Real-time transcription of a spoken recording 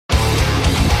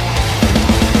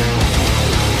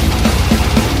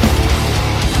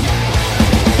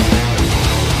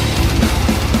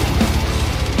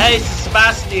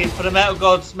Sebastian for the Metal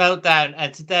Gods Meltdown,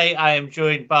 and today I am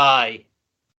joined by...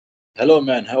 Hello,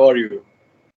 man. How are you?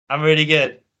 I'm really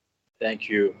good. Thank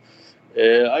you.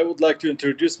 I would like to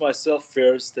introduce myself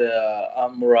first.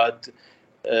 I'm Murad,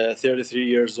 33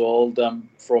 years old. I'm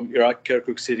from Iraq,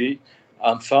 Kirkuk city.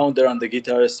 I'm founder and the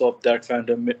guitarist of Dark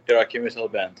Fandom Iraqi metal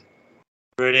band.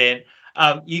 Brilliant.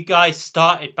 You guys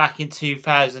started back in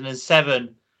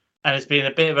 2007, and it's been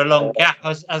a bit of a long gap,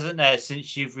 hasn't there,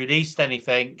 since you've released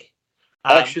anything?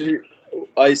 Actually,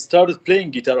 I started playing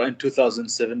guitar in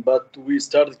 2007, but we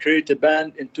started create a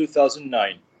band in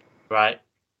 2009. Right.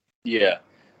 Yeah.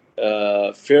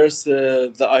 First,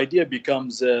 the idea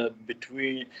becomes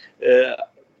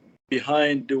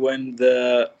behind when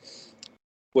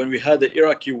we had the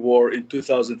Iraqi war in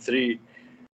 2003.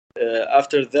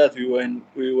 After that, when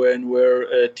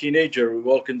we're a teenager, we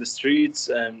walk in the streets,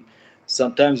 and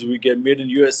sometimes we get made in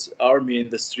U.S. Army in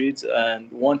the streets.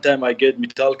 And one time, I get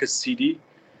Metallica's CD,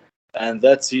 and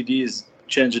that CD is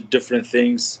changed different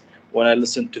things when I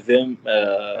listen to them.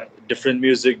 Different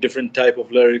music, different type of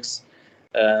lyrics,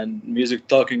 and music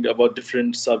talking about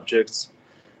different subjects,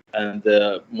 and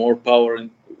more power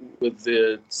with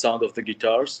the sound of the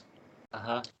guitars.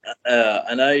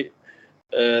 And I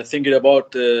thinking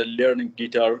about learning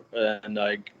guitar, and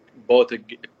I bought a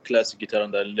classic guitar,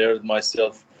 and I learned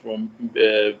myself from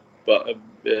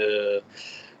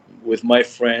with my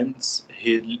friends.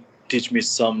 He teach me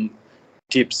some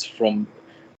tips from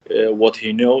what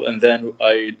he know, and then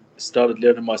I started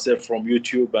learning myself from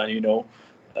YouTube,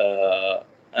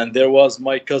 and there was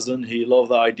my cousin. He loved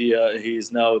the idea. He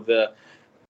is now the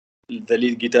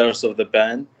lead guitarist of the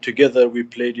band. Together we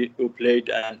played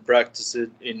and practiced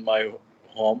it in my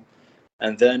home,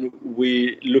 and then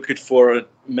we looked for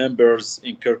members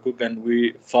in Kirkuk, and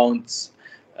we found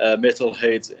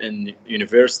metalheads in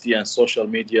university and social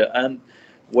media. And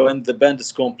when the band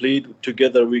is complete,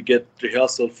 together we get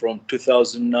rehearsal from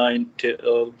 2009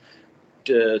 till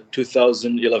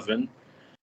 2011.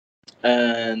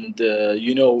 And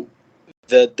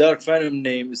the Dark Phantom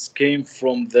names came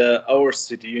from our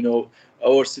city.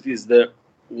 Our city is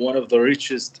one of the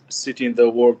richest city in the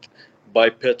world by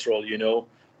petrol. Yeah.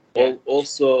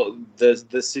 Also,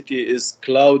 the city is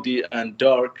cloudy and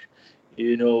dark. We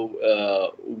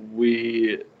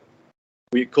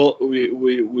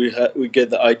get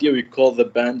the idea. We call the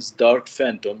bands Dark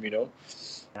Phantom. Yeah.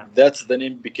 That's the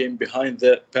name became behind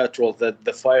the petrol, that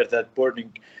the fire that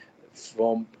burning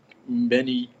from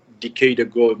many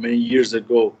years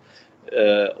ago.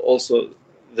 Also,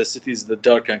 the city is the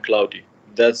dark and cloudy.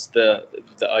 That's the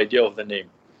idea of the name.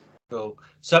 Cool.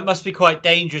 So it must be quite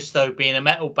dangerous, though, being a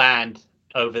metal band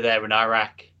over there in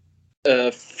Iraq.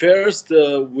 First,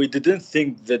 we didn't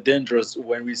think the dangerous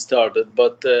when we started,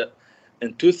 but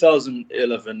in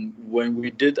 2011, when we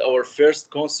did our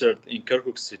first concert in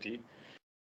Kirkuk city,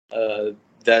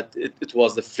 that it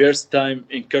was the first time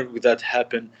in Kirkuk that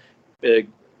happened.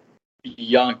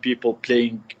 Young people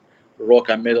playing rock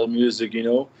and metal music,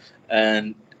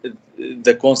 and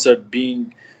the concert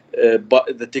being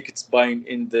the tickets buying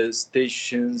in the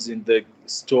stations, in the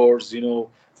stores,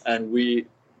 and we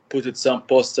put some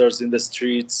posters in the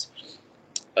streets.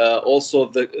 Also,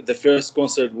 the first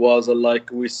concert was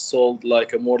like we sold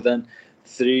like more than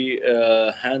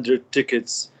 300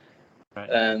 tickets, right.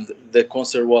 And the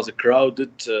concert was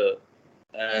crowded,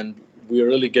 and we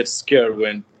really get scared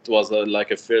when it was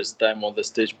like a first time on the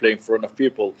stage playing in front of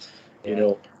people,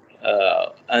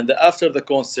 and after the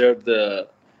concert,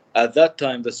 at that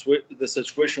time the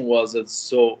situation was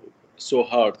so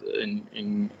hard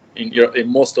in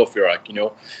most of Iraq.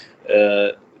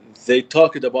 They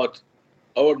talked about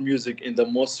our music in the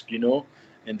mosque,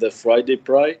 in the Friday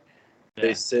prayer.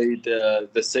 They said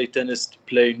the Satanists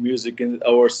playing music in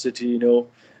our city,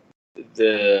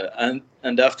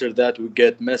 and after that we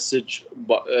get message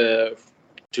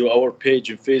to our page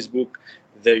in Facebook.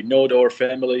 They know our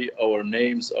family, our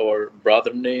names, our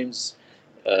brother names.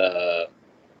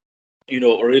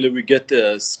 Really we get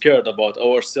scared about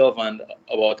ourselves and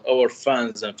about our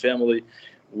fans and family.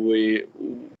 We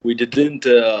didn't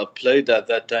play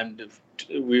that time.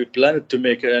 We planned to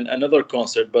make another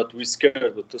concert, but we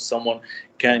scared to someone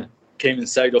came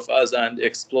inside of us and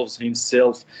explodes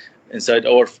himself inside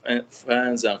our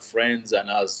fans and friends and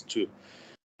us too.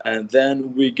 And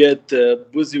then we get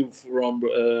busy from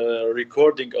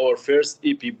recording our first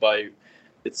EP.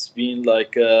 It's been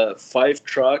like 5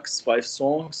 tracks, 5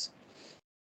 songs,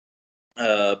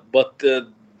 but the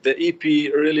EP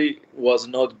really was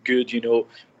not good.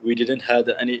 We didn't have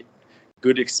any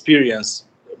good experience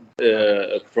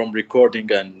from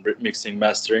recording and mixing,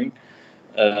 mastering,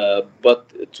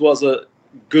 but it was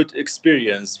good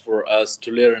experience for us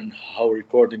to learn how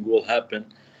recording will happen.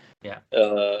 Yeah.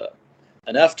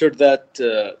 And after that,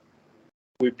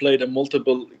 we played a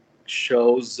multiple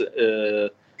shows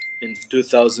in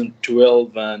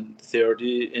 2012 and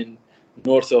 30 in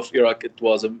north of Iraq. It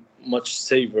was a much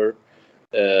safer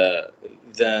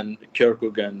than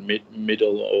Kirkuk and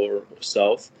middle or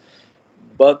south.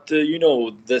 But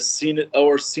the scene,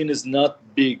 our scene is not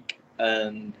big,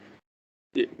 and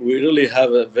we really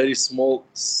have a very small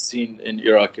scene in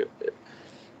Iraq.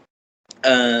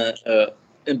 Uh,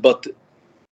 but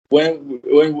when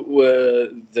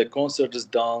the concert is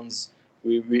done,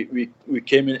 we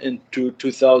came in into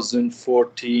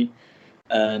 2014,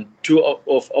 and two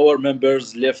of our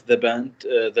members left the band.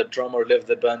 The drummer left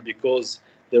the band because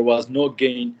there was no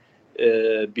gain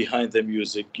behind the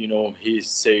music. He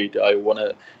said, "I want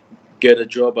to get a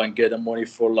job and get a money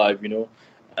for life."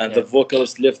 And the Yeah.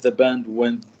 vocalist left the band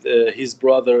when his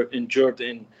brother injured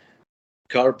in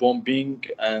car bombing,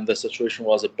 and the situation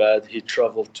was bad. He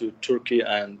traveled to Turkey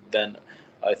and then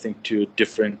I think to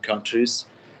different countries,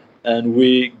 and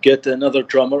we get another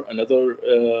drummer, another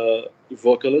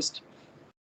vocalist.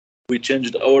 We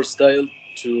changed our style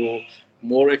to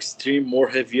more extreme, more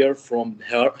heavier, from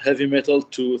heavy metal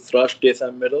to thrash death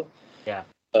and metal. Yeah.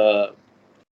 uh,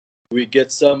 we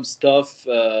get some stuff.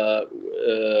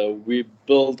 We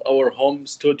built our home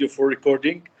studio for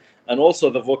recording, and also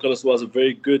the vocalist was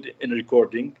very good in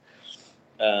recording.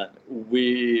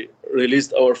 We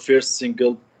released our first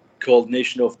single called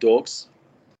Nation of Dogs.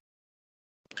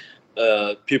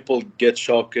 People get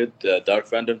shocked. Dark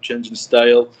Phantom changing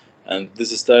style, and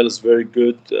this style is very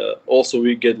good. Also,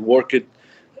 we get worked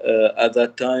at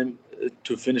that time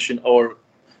to finishing our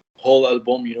whole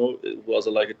album. It was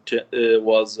like it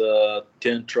was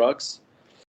 10 tracks.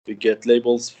 We get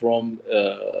labels from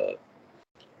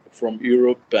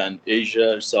Europe and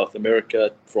Asia, South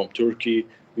America, from Turkey.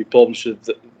 We published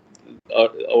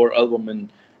our album in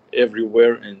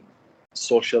everywhere in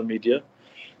social media.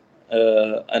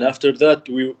 And after that,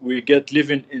 we get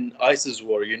living in ISIS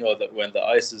war. That when the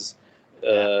ISIS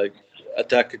uh,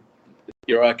 attacked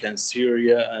Iraq and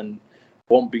Syria and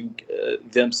bombing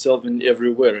themselves in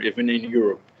everywhere, even in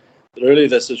Europe. Really,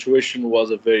 the situation was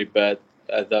a very bad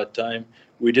at that time.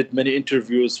 We did many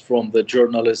interviews from the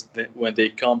journalists when they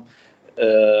come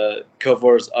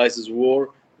covers ISIS war.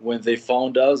 When they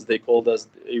found us, they called us.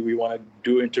 "Hey, we want to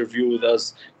do interview with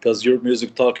us because your music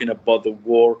talking about the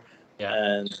war Yeah.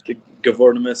 and the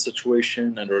government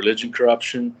situation and religion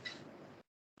corruption."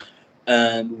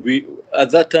 And we at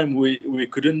that time we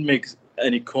couldn't make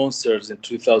any concerts in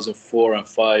 2004 and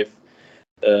 5.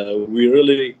 We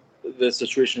really, the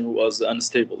situation was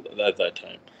unstable at that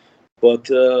time. But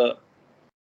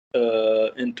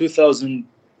in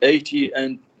 2080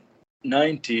 and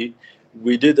 90,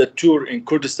 we did a tour in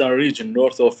Kurdistan region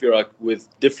north of Iraq with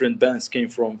different bands came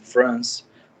from France,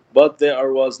 but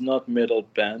there was not metal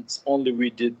bands. Only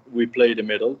we played the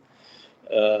metal.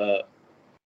 Uh,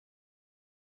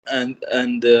 and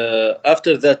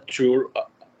after that tour,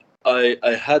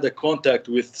 I had a contact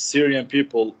with Syrian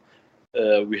people.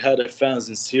 We had a fans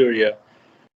in Syria.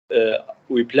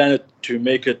 We planned to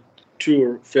make a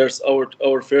tour first,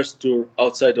 our first tour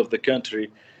outside of the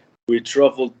country. We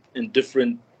traveled in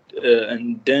different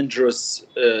and dangerous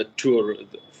tour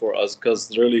for us,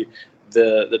 because really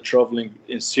the traveling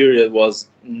in Syria was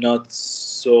not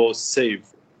so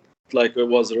safe. Like, it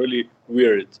was really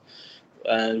weird,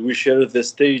 and we shared the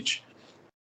stage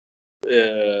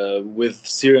with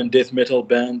Syrian death metal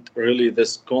band. Really,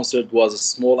 this concert was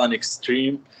small and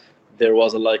extreme. There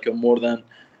was like a more than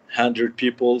 100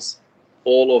 peoples.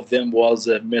 All of them was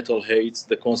metal hates.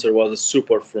 The concert was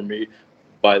super for me,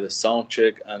 by the sound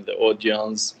check and the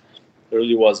audience. It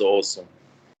really was awesome.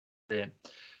 Brilliant.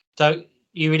 So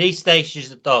you released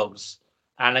Nations of Dogs,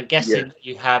 and I'm Yeah. guessing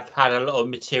you have had a lot of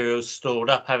material stored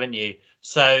up, haven't you?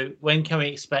 So when can we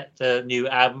expect the new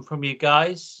album from you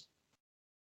guys?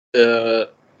 Uh,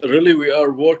 Really, we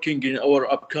are working in our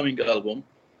upcoming album.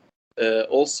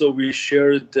 Also, we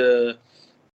shared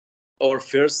our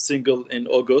first single in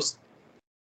August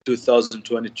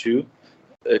 2022,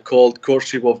 called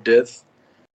Courtship of Death,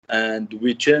 and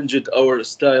we changed our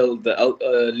style.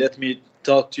 Let me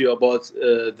talk to you about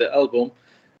the album.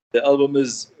 The album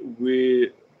is,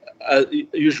 we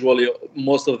usually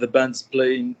most of the bands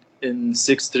play in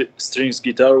strings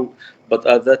guitar, but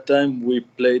at that time we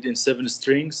played in 7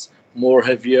 strings, more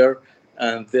heavier,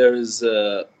 and there is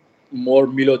more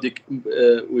melodic.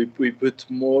 We put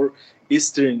more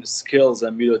Eastern scales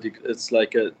and melodic. It's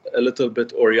like a little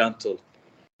bit Oriental,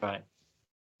 Right.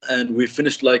 and we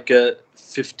finished like a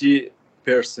 50%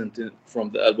 from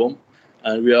the album.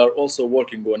 and we are also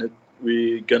working on it.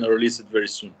 We're gonna release it very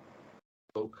soon.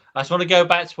 I just want to go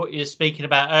back to what you were speaking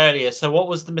about earlier. So, what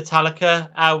was the Metallica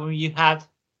album you had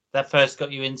that first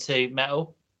got you into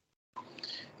metal?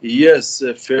 Yes,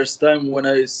 first time when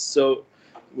I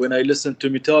listened to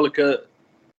Metallica,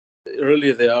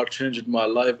 really they are changing my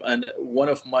life, and one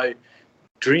of my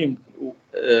dream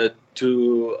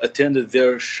to attend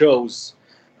their shows,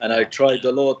 and I tried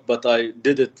a lot, but I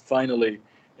did it finally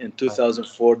in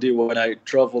 2014 when I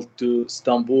traveled to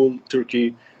Istanbul,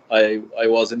 Turkey. I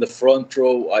was in the front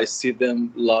row. I see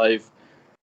them live.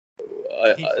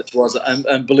 It was an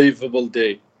unbelievable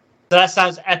day. So that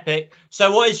sounds epic.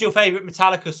 So, what is your favorite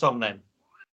Metallica song then?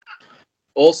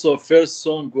 Also, first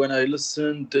song when I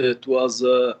listened, it was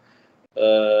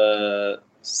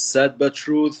Sad But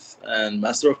Truth and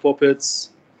Master of Puppets.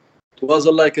 It was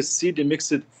like a CD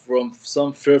mixed from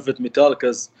some favorite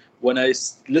Metallicas. When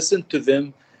listened to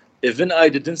them, even I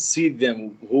didn't see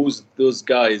them. Who's those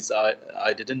guys?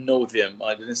 I didn't know them.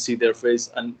 I didn't see their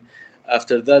face. And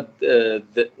after that,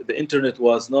 the internet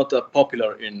was not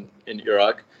popular in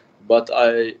Iraq, but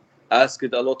I asked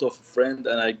a lot of friends,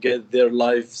 and I get their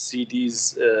live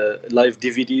CDs, live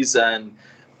DVDs and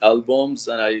albums,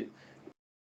 and I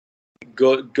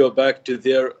go back to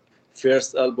their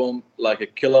first album, like a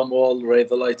Kill 'Em All, Ray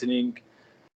the Lightning.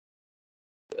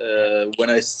 When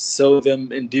I saw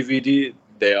them in DVD,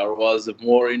 there was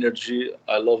more energy.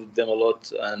 I loved them a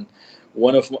lot, and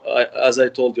as I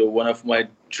told you, one of my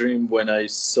dream when I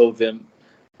saw them,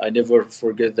 I never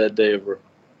forget that day ever.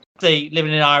 See,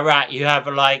 living in Iraq, you have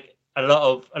like a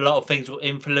lot of things will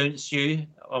influence you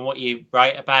on what you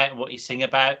write about and what you sing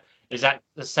about. Is that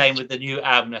the same with the new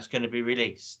album that's going to be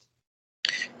released?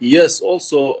 Yes,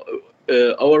 also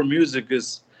our music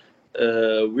is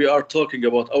we are talking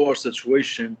about our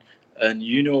situation, and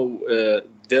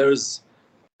there's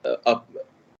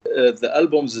the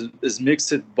albums is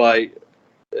mixed by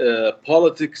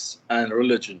politics and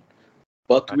religion,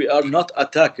 but we are not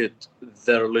attacking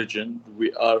the religion.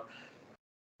 We are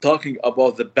talking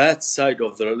about the bad side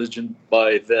of the religion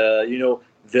by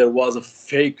there was a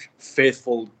fake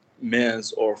faithful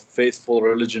man's or faithful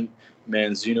religion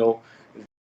man's.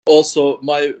 Also,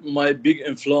 my big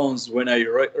influence when I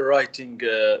writing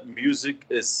music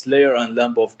is Slayer and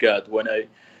Lamb of God. When I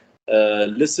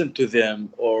listen to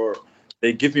them, or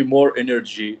they give me more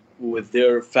energy with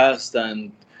their fast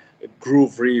and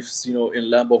groove riffs. In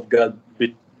Lamb of God,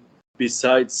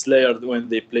 besides Slayer, when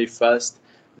they play fast,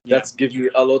 that's give me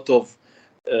a lot of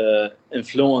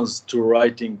influence to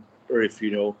writing riff.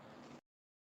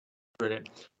 Brilliant.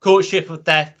 Courtship of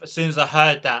Death. As soon as I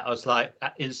heard that, I was like,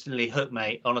 that instantly hooked,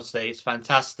 mate. Honestly, it's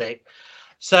fantastic.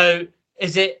 So,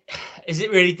 is it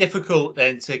really difficult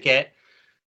then to get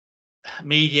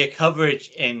media coverage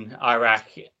in Iraq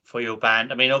for your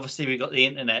band? I mean, obviously we've got the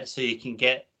internet, so you can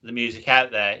get the music out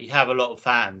there. You have a lot of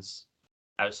fans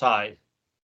outside.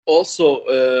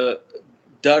 Also,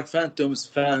 Dark Phantoms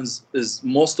fans is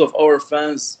most of our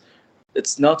fans.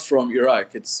 It's not from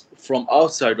Iraq. It's from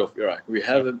outside of Iraq. We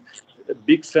have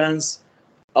big fans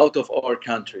out of our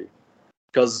country,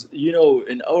 because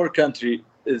in our country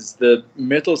is the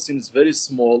metal scene is very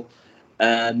small,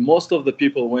 and most of the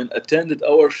people when attended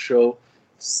our show,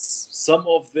 some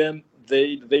of them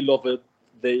they love it,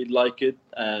 they like it,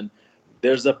 and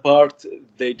there's a part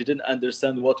they didn't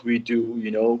understand what we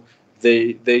do.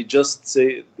 They just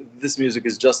say this music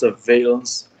is just a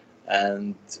valence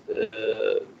and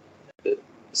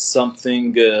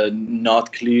something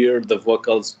not clear, the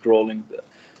vocals scrolling.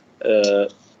 Uh,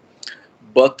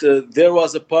 but there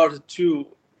was a part too,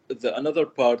 another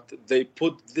part, they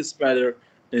put this matter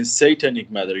in satanic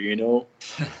matter.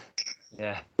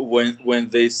 Yeah. When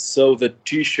they saw the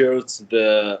t-shirts,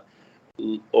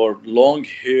 or long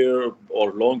hair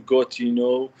or long coat,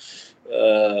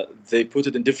 they put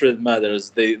it in different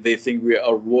matters. They think we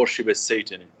are worshiping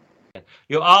Satan.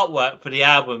 Your artwork for the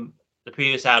album, the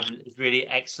previous album, is really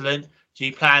excellent. Do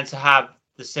you plan to have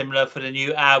the similar for the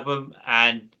new album?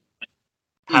 And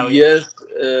how? Yes,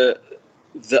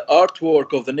 the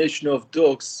artwork of the Nation of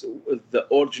Dogs, the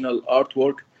original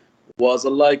artwork, was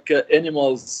like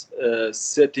animals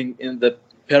sitting in the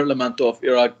parliament of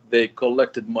Iraq. They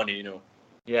collected money.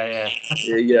 Yeah.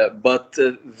 Yeah, but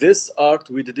this art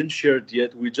we didn't share it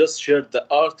yet. We just shared the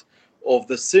art of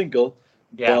the single,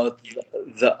 but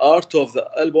the art of the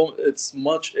album, it's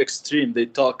much extreme. They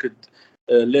talk it.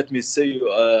 Let me say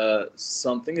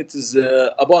something. It is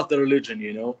about the religion.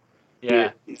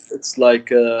 Yeah. It's like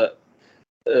the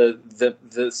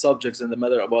subjects and the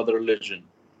matter about the religion.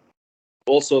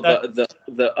 Also,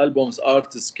 the album's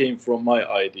artist came from my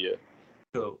idea.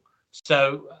 Cool.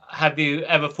 So, have you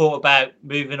ever thought about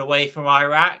moving away from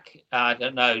Iraq? I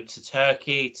don't know, to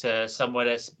Turkey, to somewhere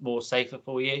that's more safer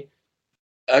for you?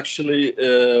 Actually,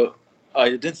 I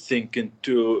didn't think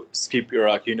into skip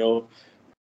Iraq,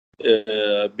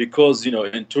 because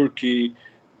in Turkey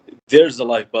there's a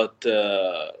life, but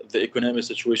the economic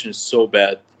situation is so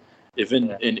bad. Even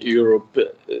Yeah. in Europe,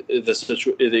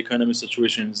 the economic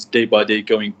situation is day by day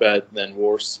going bad and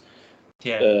worse.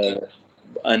 Yeah. Uh,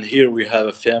 and here we have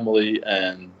a family,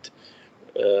 and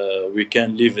we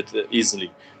can live it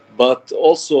easily. But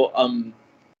also, I'm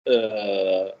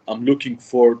looking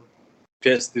for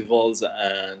festivals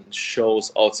and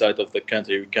shows outside of the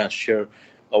country. We can share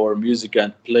our music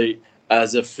and play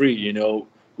as a free,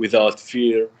 without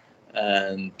fear,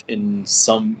 and in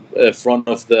some front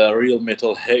of the real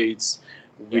metal heads,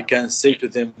 we Yeah. can say to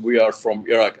them we are from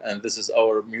Iraq and this is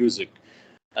our music.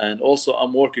 And also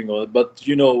I'm working on it, but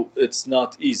it's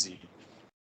not easy.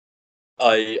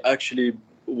 I actually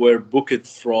were booked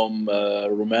from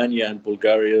Romania and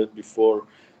Bulgaria before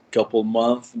couple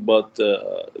months, but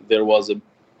there was a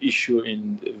issue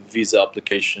in visa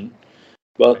application. Right.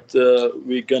 But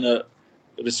we're gonna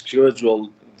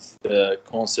reschedule the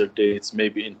concert dates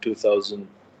maybe in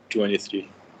 2023.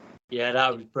 Yeah, that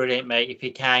would be brilliant, mate. If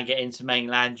you can get into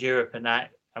mainland Europe and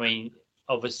that, I mean,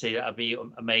 obviously that would be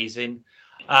amazing.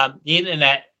 The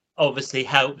internet obviously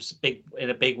helps in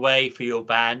a big way for your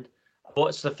band.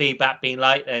 What's the feedback been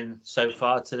like then so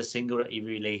far to the single that you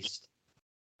released?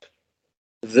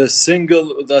 The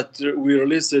single that we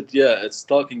released, yeah, it's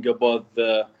talking about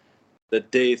the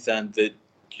death and the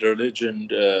religion.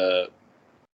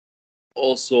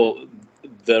 Also,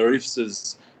 the riffs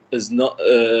is not.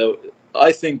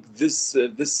 I think this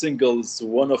single is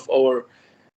one of our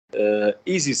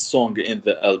easy song in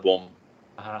the album.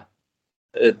 Uh-huh.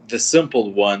 The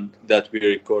simple one that we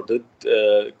recorded,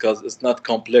 because it's not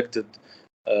complected.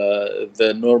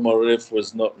 The normal riff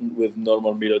was not with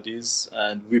normal melodies,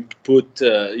 and we put,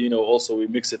 also we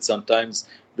mix it sometimes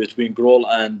between growl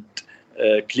and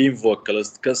clean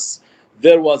vocalist, because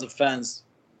there was a fans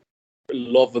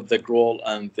loved the growl,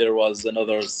 and there was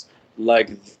another's like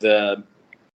the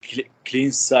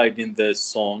clean side in the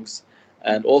songs,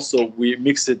 and also we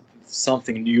mix it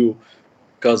something new,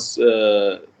 because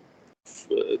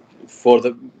for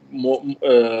the more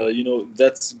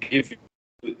that's give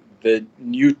the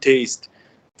new taste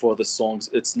for the songs.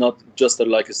 It's not just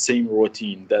like a same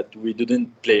routine that we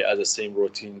didn't play as a same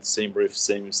routine, same riff,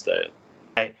 same style.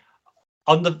 Okay.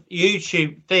 On the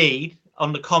YouTube feed,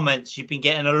 on the comments, you've been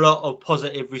getting a lot of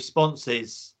positive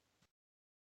responses.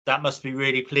 That must be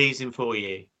really pleasing for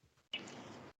you.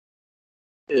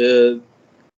 uh,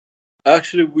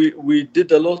 Actually, we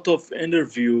did a lot of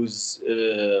interviews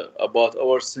about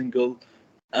our single,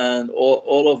 and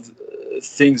all of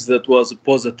things that was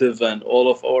positive, and all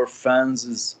of our fans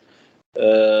is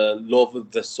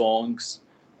loved the songs,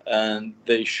 and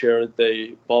they share it,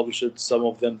 they publish it. Some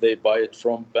of them they buy it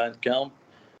from Bandcamp.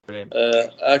 Brilliant.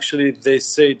 Actually, they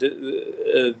say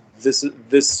that,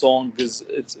 this song is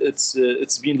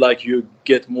it's been like you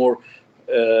get more.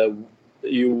 Uh,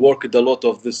 you worked a lot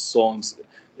of these songs.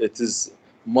 It is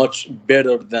much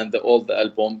better than the old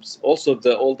albums. Also,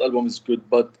 the old album is good,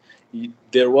 but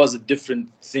there was different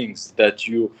things that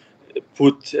you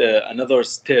put another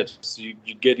steps. You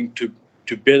getting to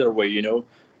better way. Yeah.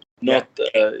 Not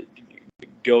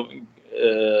going.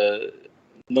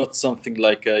 Not something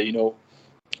like uh,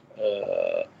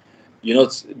 you're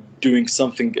not doing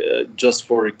something just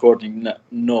for recording.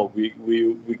 No, we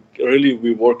really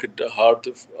we worked hard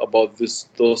about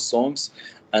those songs,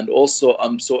 and also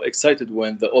I'm so excited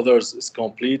when the others is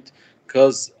complete,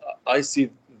 because I see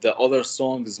the other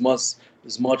songs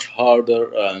is much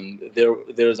harder, and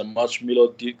there's a much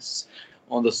melodics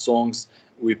on the songs.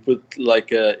 We put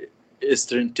like a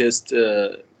Eastern test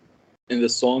in the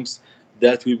songs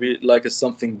that will be like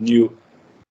something new.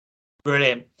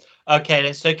 Brilliant. Okay,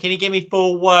 then. So, can you give me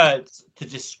 4 words to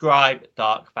describe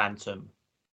Dark Phantom?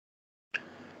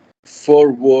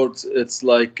 4 words, it's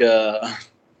like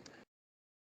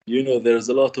there's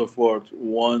a lot of words.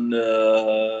 One,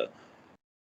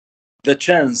 the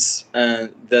chance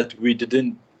and that we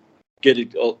didn't get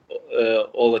it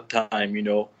all the time,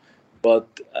 but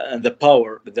and the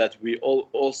power that we all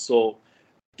also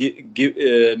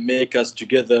make us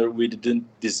together. We didn't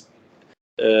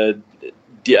uh,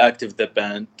 deactivate the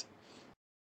band,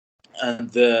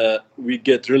 and we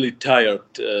get really tired,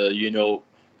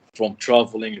 from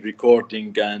traveling,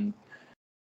 recording, and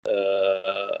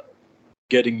uh,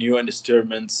 getting new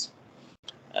instruments,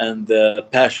 and the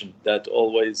passion that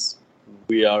always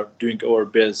we are doing our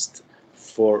best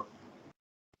for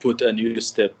put a new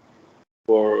step.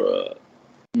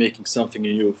 making something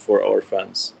new for our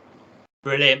fans.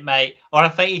 Brilliant, mate. I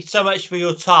want to thank you so much for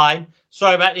your time.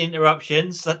 Sorry about the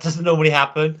interruptions. That doesn't normally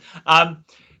happen.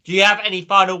 Do you have any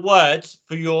final words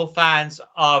for your fans,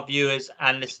 our viewers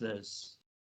and listeners?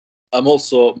 I'm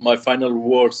also, my final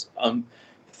words, I'm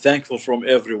thankful from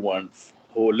everyone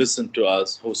who listened to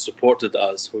us, who supported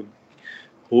us,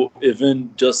 who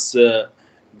even just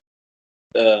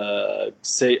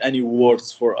say any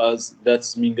words for us.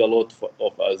 That's mean a lot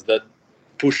of us. That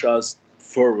push us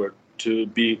forward to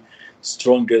be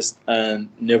strongest and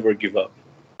never give up.